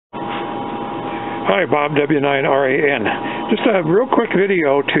Hi, Bob, W9RAN. Just a real quick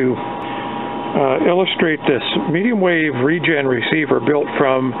video to illustrate this medium wave regen receiver built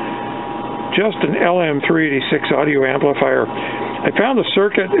from just an LM386 audio amplifier. I found the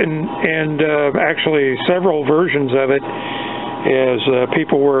circuit and actually several versions of it as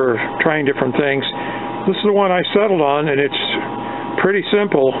people were trying different things. This is the one I settled on, and it's pretty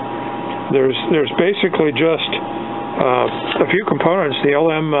simple. There's basically just a few components. The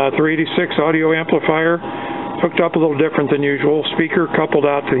LM386 audio amplifier hooked up a little different than usual. Speaker coupled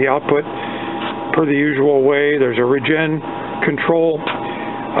out to the output per the usual way. There's a regen control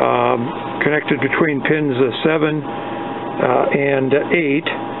connected between pins 7 and 8.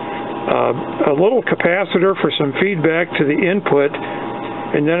 A little capacitor for some feedback to the input,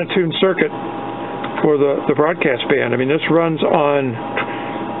 and then a tuned circuit for the broadcast band. I mean, this runs on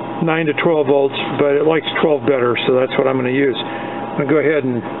 9 to 12 volts, but it likes 12 better, so that's what I'm going to use. I'm going to go ahead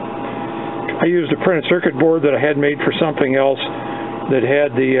and I used a printed circuit board that I had made for something else that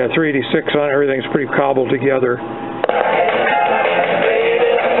had the 386 on it. Everything's pretty cobbled together.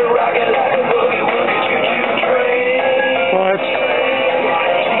 Well, that's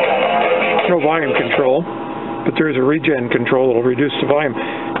no volume control, but there's a regen control that will reduce the volume.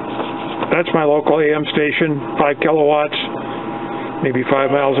 That's my local AM station, 5 kilowatts. Maybe 5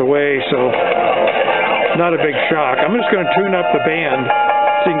 miles away, so not a big shock. I'm just going to tune up the band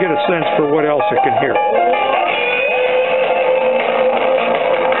so you can get a sense for what else it can hear.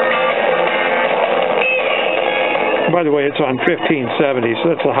 By the way, it's on 1570,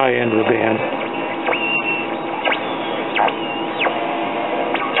 so that's the high end of the band.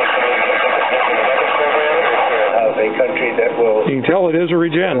 A country that will... You can tell it is a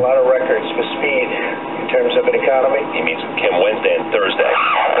regen. A lot of records for speed. In terms of an economy. He meets with Kim Wednesday and Thursday.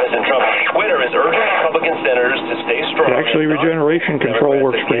 President Trump Twitter is urging Republican senators to stay strong. Actually, regeneration control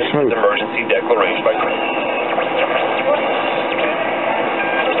works pretty smooth. Emergency declaration by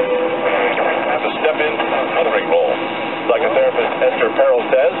has to step in a mothering role. Psychotherapist Esther Perel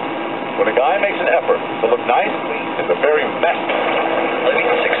says, when a guy makes an effort to look nice, it's a very mess. Living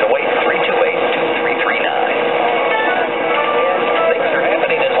 608-328-2339. Things are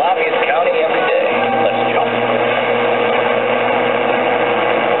happening in Lafayette County every day. Let's jump.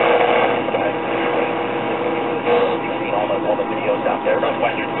 All the videos out there.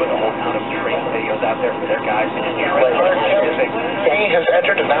 Western put a whole ton of training videos out there for their guys. He has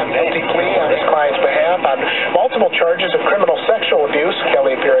entered a not guilty plea on his client's behalf on multiple charges of criminal sexual abuse.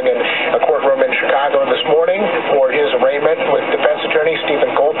 Kelly appearing in a courtroom in Chicago this morning for his arraignment with defense attorney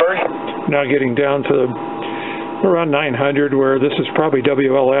Stephen Goldberg. Now getting down to around 900, where this is probably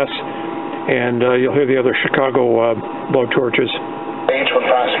WLS, and you'll hear the other Chicago blowtorches. When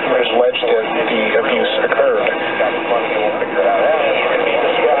prosecutors alleged that the abuse occurred.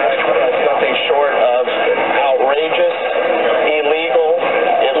 Nothing short of outrageous, illegal.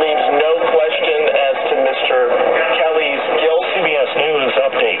 It leaves no question as to Mr. Kelly's guilt. CBS News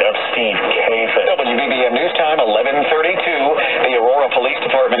update of Steve Kafin. WBBM News Time, 11:32. The Aurora Police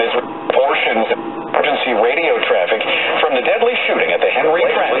Department is portions of emergency radio traffic from the deadly shooting at the Henry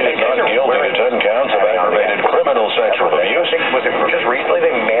Transit. Not guilty to 10 counts of aggravated criminal sexual abuse. Was it just recently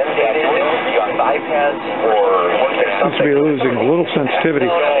they mandated on iPads, or was there Seems to be losing a little sensitivity.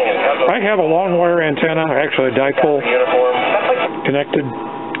 I have a long wire antenna, actually a dipole connected.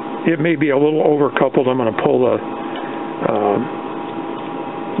 It may be a little overcoupled. I'm going to pull the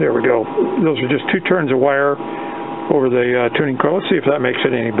there we go. Those are just 2 turns of wire over the tuning coil. Let's see if that makes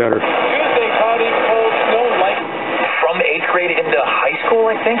it any better. Tuesday, cloudy, cold, snow, light. from 8th grade into high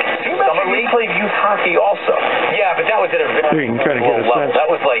school, I think. Summer league played youth hockey also. Yeah, but that was at a very you can kind of get a low sense. level. That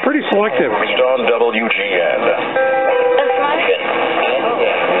was like pretty selective. On WGN.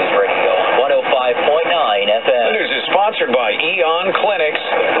 News Radio 105.9 FM. The news is sponsored by Eon Clinics.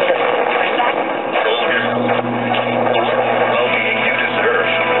 Well-being you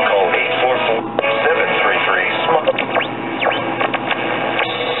deserve. Call 844-733-SMART.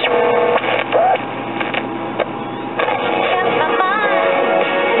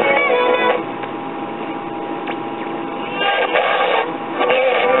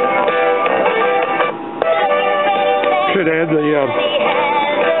 Should add the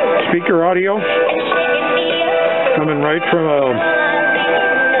speaker audio coming right from a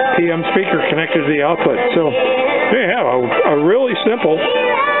PM speaker connected to the output. So they have a really simple,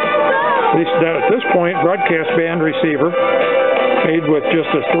 at least at this point, broadcast band receiver made with just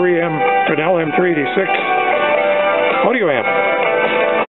a an LM386 audio amp.